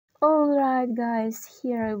Alright guys,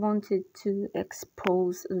 here I wanted to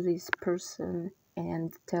expose this person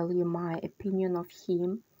and tell you my opinion of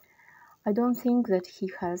him. I don't think that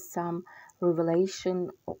he has some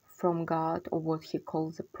revelation from God or what he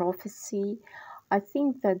calls a prophecy. I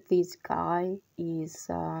think that this guy is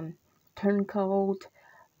turncoat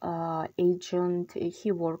agent.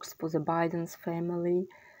 He works for the Biden's family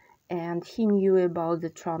and he knew about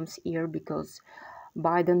the Trump's ear because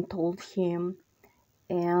Biden told him.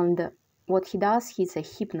 And what he does, he's a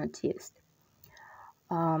hypnotist.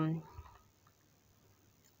 I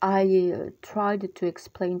tried to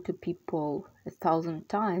explain to people 1,000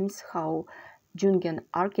 times how Jungian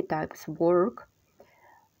archetypes work,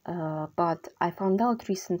 but I found out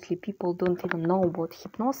recently people don't even know what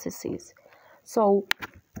hypnosis is. So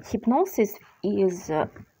hypnosis is a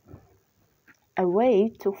way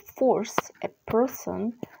to force a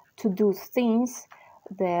person to do things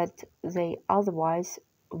that they otherwise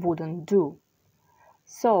wouldn't do.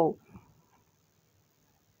 So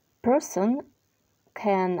person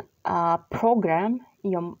can program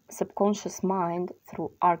your subconscious mind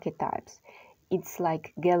through archetypes. It's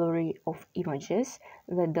like a gallery of images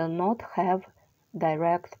that do not have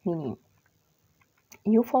direct meaning.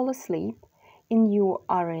 You fall asleep in your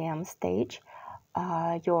REM stage,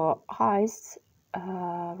 your eyes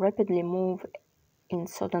rapidly move in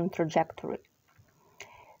certain trajectory,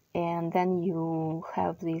 and then you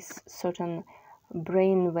have these certain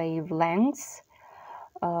brain wavelengths,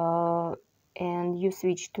 and you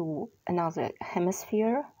switch to another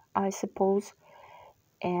hemisphere, I suppose,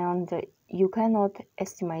 and you cannot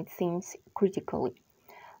estimate things critically.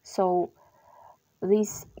 So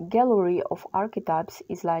this gallery of archetypes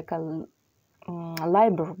is like a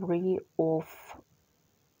library of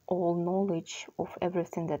all knowledge of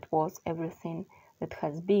everything that was, everything that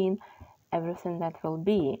has been, everything that will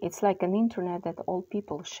be. It's like an internet that all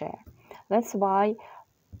people share. That's why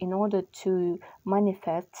in order to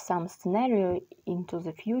manifest some scenario into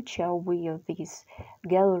the future with this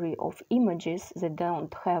gallery of images that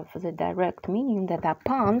don't have the direct meaning, that are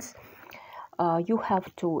puns, you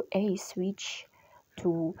have to switch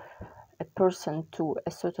to a person to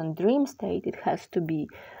a certain dream state. It has to be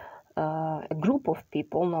a group of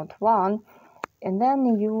people, not one, and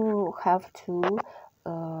then you have to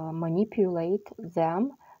manipulate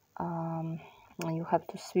them. You have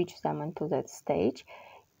to switch them into that stage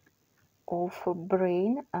of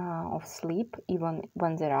brain, of sleep, even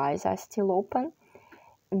when their eyes are still open.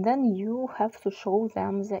 And then you have to show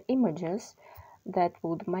them the images that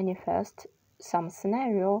would manifest some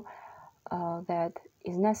scenario that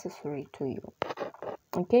is necessary to you.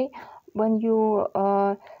 Okay, when you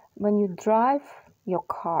drive your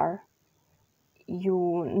car,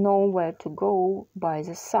 you know where to go by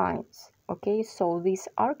the signs. Okay, so these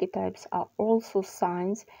archetypes are also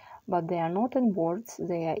signs, but they are not in words,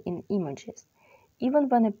 they are in images. Even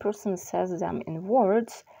when a person says them in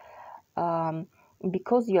words,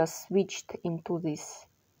 because you are switched into this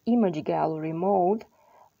image gallery mode,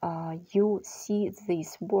 you see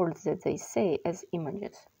these words that they say as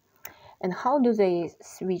images. And how do they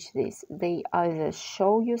switch this? They either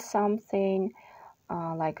show you something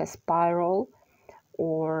like a spiral,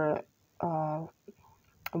 or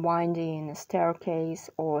winding a staircase,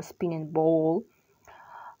 or spinning ball,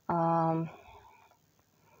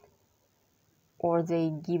 or they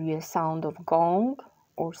give you a sound of gong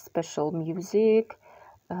or special music,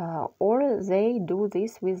 or they do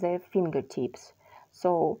this with their fingertips.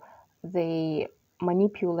 So they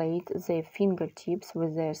manipulate their fingertips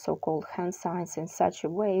with their so-called hand signs in such a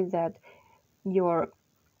way that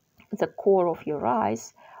the core of your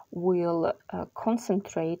eyes will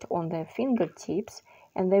concentrate on their fingertips,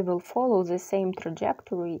 and they will follow the same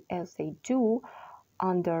trajectory as they do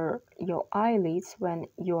under your eyelids when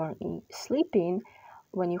you are sleeping,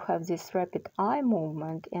 when you have this rapid eye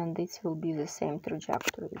movement, and this will be the same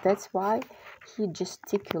trajectory. That's why he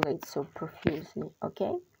gesticulates so profusely.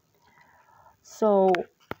 Okay, so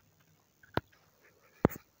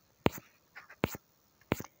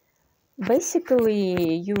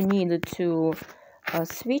basically you need to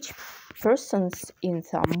switch persons in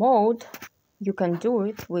some mode. You can do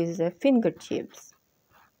it with the fingertips.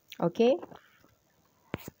 Okay,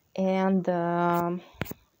 and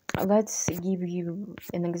let's give you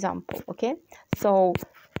an example. Okay, so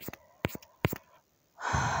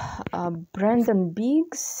Brandon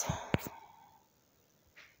Biggs,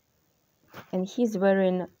 and he's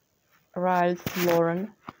wearing Ralph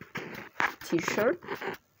Lauren t-shirt.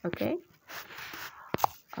 Okay,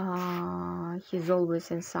 he's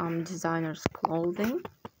always in some designer's clothing.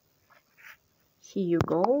 here you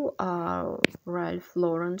go, Ralph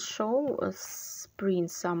Lauren show, Spring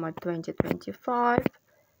Summer 2025.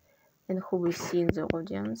 And who we see in the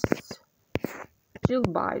audience? Jill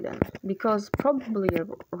Biden, because probably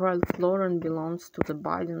Ralph Lauren belongs to the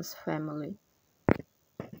Biden's family.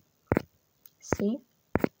 See?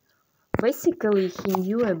 Basically, he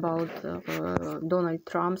knew about Donald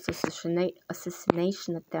Trump's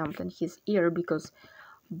assassination attempt in his ear because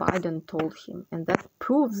Biden told him. And that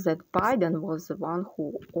proves that Biden was the one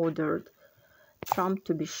who ordered Trump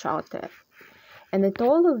to be shot at. And at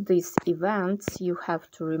all of these events, you have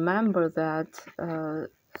to remember that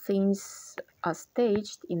things are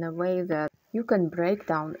staged in a way that you can break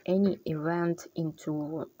down any event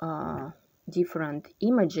into different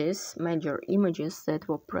images, major images that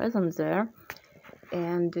were present there,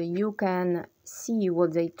 and you can see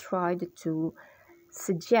what they tried to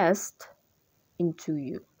suggest into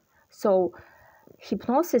you. So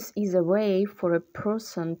hypnosis is a way for a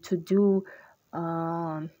person to do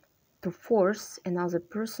to force another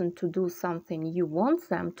person to do something you want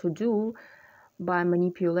them to do by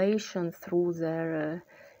manipulation through their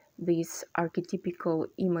this archetypical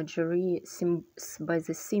imagery by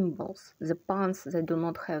the symbols, the puns that do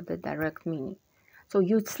not have the direct meaning. So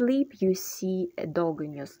you sleep, you see a dog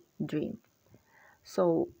in your dream.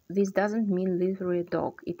 So this doesn't mean literally a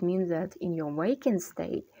dog. It means that in your waking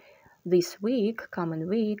state, this week, coming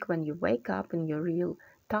week, when you wake up in your real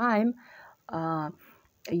time,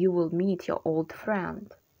 you will meet your old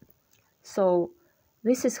friend. So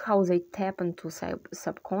this is how they tap into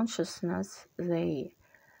subconsciousness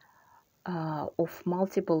of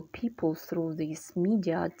multiple people through this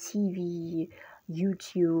media, TV,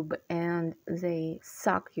 YouTube, and they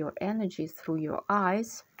suck your energy through your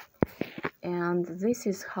eyes. And this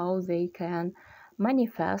is how they can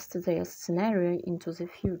manifest their scenario into the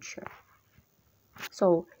future.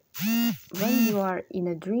 So when you are in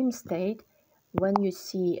a dream state, when you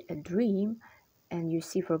see a dream and you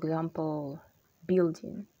see, for example,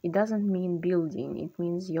 building, it doesn't mean building, it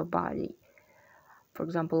means your body. For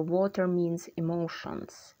example, water means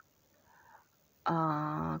emotions.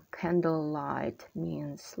 Candlelight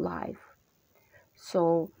means life.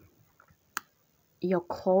 So your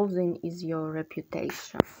clothing is your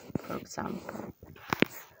reputation, for example.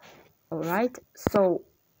 All right, so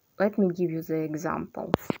let me give you the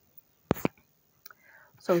example.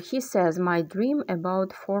 So he says, my dream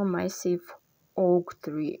about 4 massive oak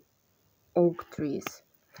trees.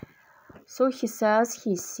 So he says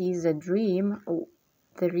he sees a dream.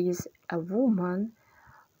 There is a woman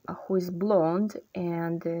who is blonde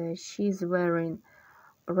and she's wearing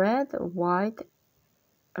red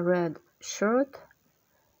shirt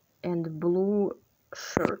and blue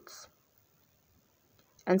shirts.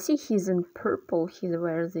 And see, he's in purple. He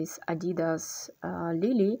wears this Adidas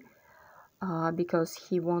lily because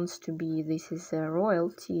he wants to be, this is a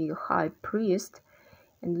royalty high priest,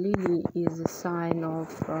 and lily is a sign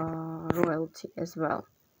of royalty as well.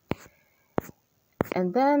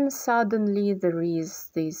 And then suddenly there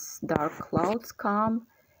is this dark clouds come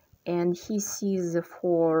and he sees the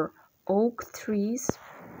 4 oak trees.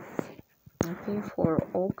 Okay, 4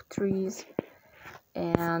 oak trees,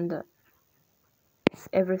 and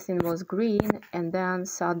everything was green, and then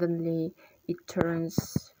suddenly it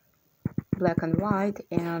turns black and white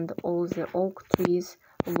and all the oak trees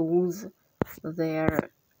lose their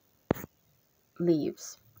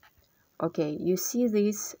leaves. Okay, you see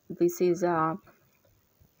this is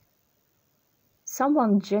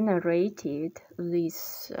someone generated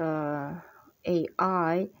this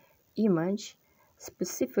AI image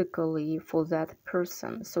specifically for that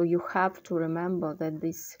person. So you have to remember that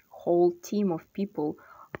this whole team of people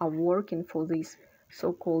are working for this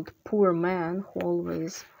so-called poor man who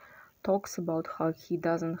always talks about how he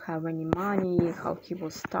doesn't have any money, how he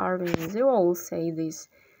was starving. They all say this.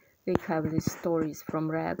 They have these stories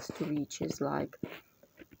from rags to riches, like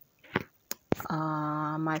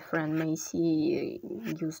my friend Macy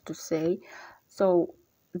used to say. So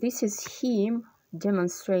this is him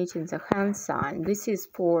demonstrating the hand sign. This is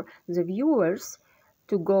for the viewers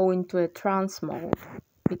to go into a trance mode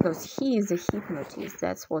because he is a hypnotist.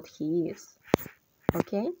 That's what he is.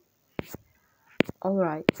 Okay? All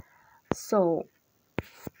right. So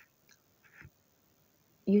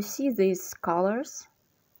you see these colors,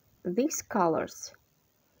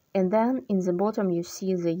 and then in the bottom you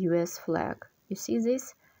see the US flag. You see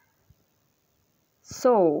this?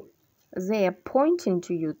 So they are pointing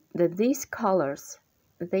to you that these colors,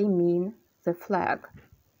 they mean the flag.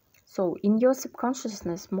 So in your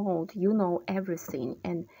subconsciousness mode, you know everything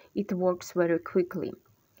and it works very quickly.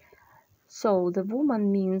 So the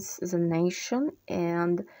woman means the nation,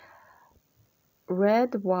 and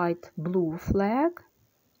red, white, blue flag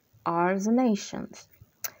are the nations,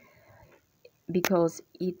 because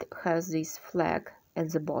it has this flag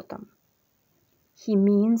at the bottom. He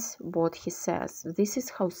means what he says. This is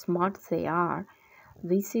how smart they are.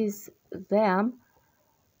 This is them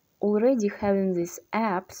already having these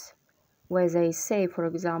apps where they say, for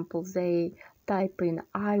example, they type in,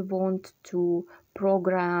 I want to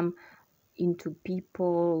program into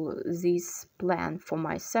people this plan for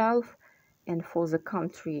myself and for the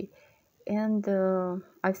country. And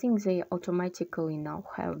I think they automatically now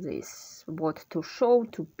have this, what to show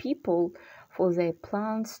to people for their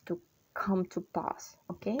plans to come to pass.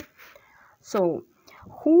 Okay, so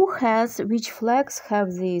which flags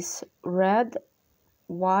have these red,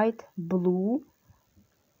 white, blue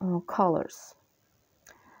colors?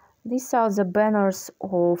 These are the banners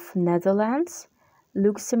of Netherlands,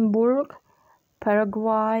 Luxembourg,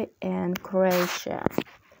 Paraguay, and Croatia.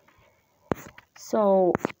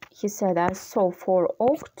 So he said, I saw 4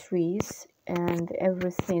 oak trees and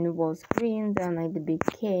everything was green, then it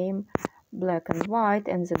became black and white,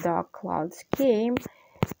 and the dark clouds came,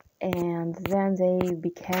 and then they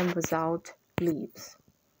became without leaves.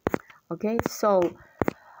 Okay, so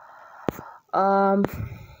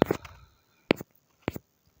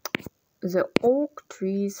the oak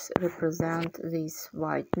trees represent these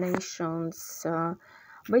white nations.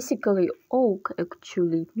 Basically, oak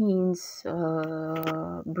actually means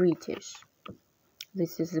British.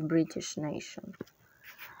 This is a British nation.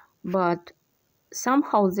 But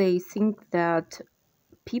somehow they think that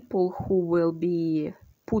people who will be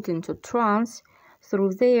put into trance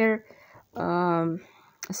through their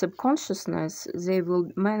subconsciousness, they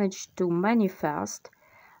will manage to manifest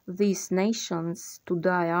these nations to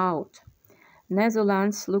die out.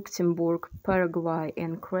 Netherlands, Luxembourg, Paraguay,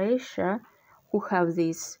 and Croatia, who have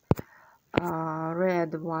this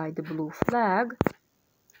red, white, blue flag,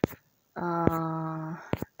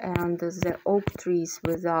 and the oak trees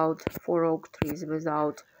without 4 oak trees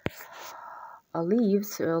without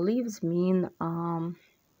leaves. Leaves mean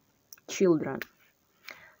children.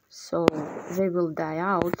 So they will die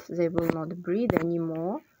out. They will not breathe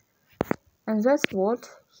anymore, and that's what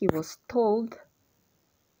he was told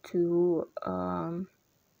to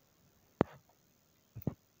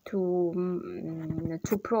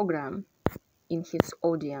program in his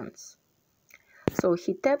audience. So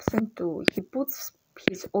he puts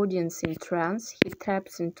his audience in trance, he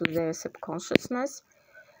taps into their subconsciousness,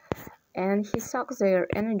 and he sucks their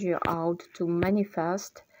energy out to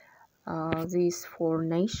manifest these 4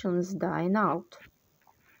 nations dying out.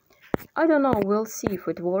 I don't know, we'll see if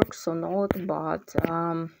it works or not, but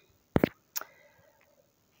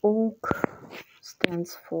oak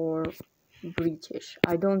stands for British.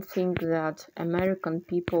 I don't think that American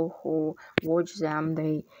people who watch them,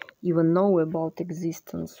 they even know about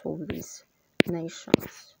existence of these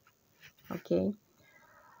nations. Okay,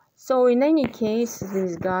 so in any case,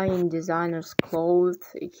 this guy in designer's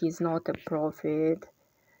clothes, he's not a prophet.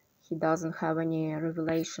 He doesn't have any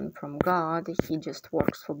revelation from God. He just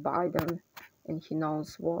works for Biden and he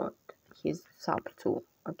knows what he's up to.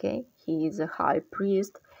 Okay, he is a high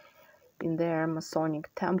priest in their Masonic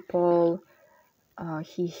temple.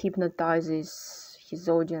 He hypnotizes his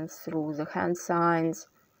audience through the hand signs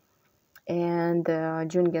and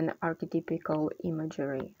Jungian archetypical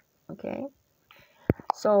imagery. Okay,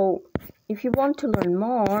 so if you want to learn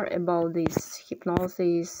more about this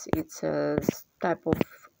hypnosis, it's a type of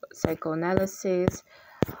psychoanalysis.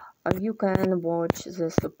 You can watch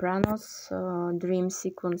The Sopranos dream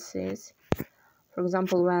sequences. For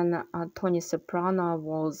example, when Tony Soprano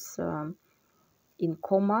was in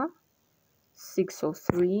coma,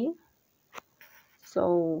 603.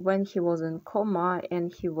 So when he was in coma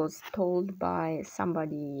and he was told by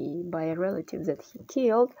a relative that he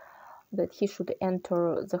killed, that he should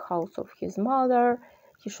enter the house of his mother,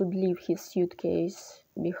 he should leave his suitcase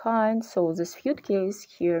behind. So this suitcase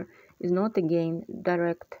here is not again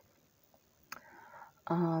direct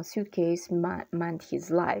suitcase meant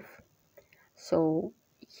his life. So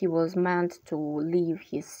he was meant to leave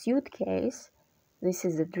his suitcase. This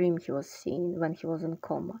is the dream he was seeing when he was in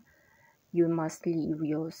coma. You must leave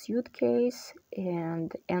your suitcase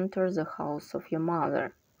and enter the house of your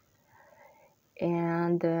mother.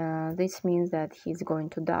 And this means that he's going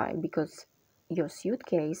to die, because your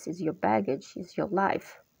suitcase is your baggage, is your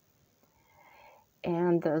life.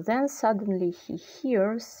 And then suddenly he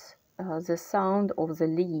hears the sound of the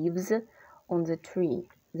leaves on the tree.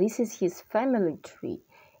 This is his family tree,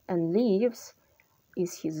 and leaves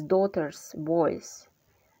is his daughter's voice.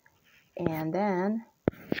 And then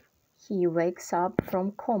he wakes up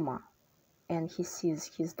from coma, and he sees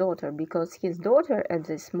his daughter, because his daughter at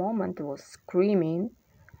this moment was screaming,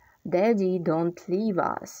 "Daddy, don't leave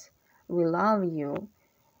us. We love you."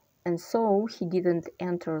 And so he didn't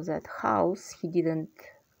enter that house, he didn't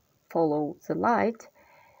follow the light,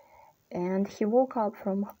 and he woke up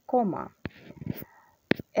from coma.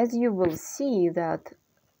 As you will see that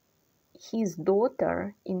his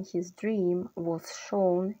daughter in his dream was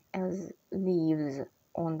shown as leaves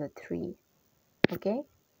on the tree. Okay?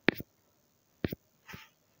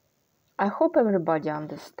 I hope everybody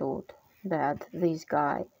understood that this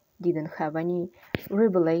guy didn't have any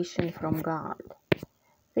revelation from God.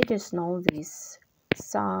 They just know these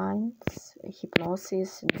signs,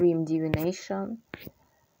 hypnosis, dream divination,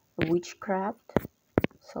 witchcraft.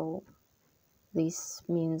 So this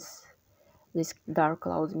means, these dark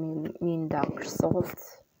clouds mean dark thoughts,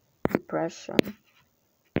 depression.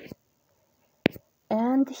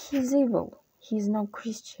 And he's evil. He's no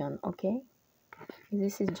Christian, okay?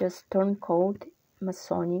 This is just turncoat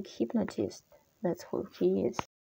Masonic hypnotist. That's who he is.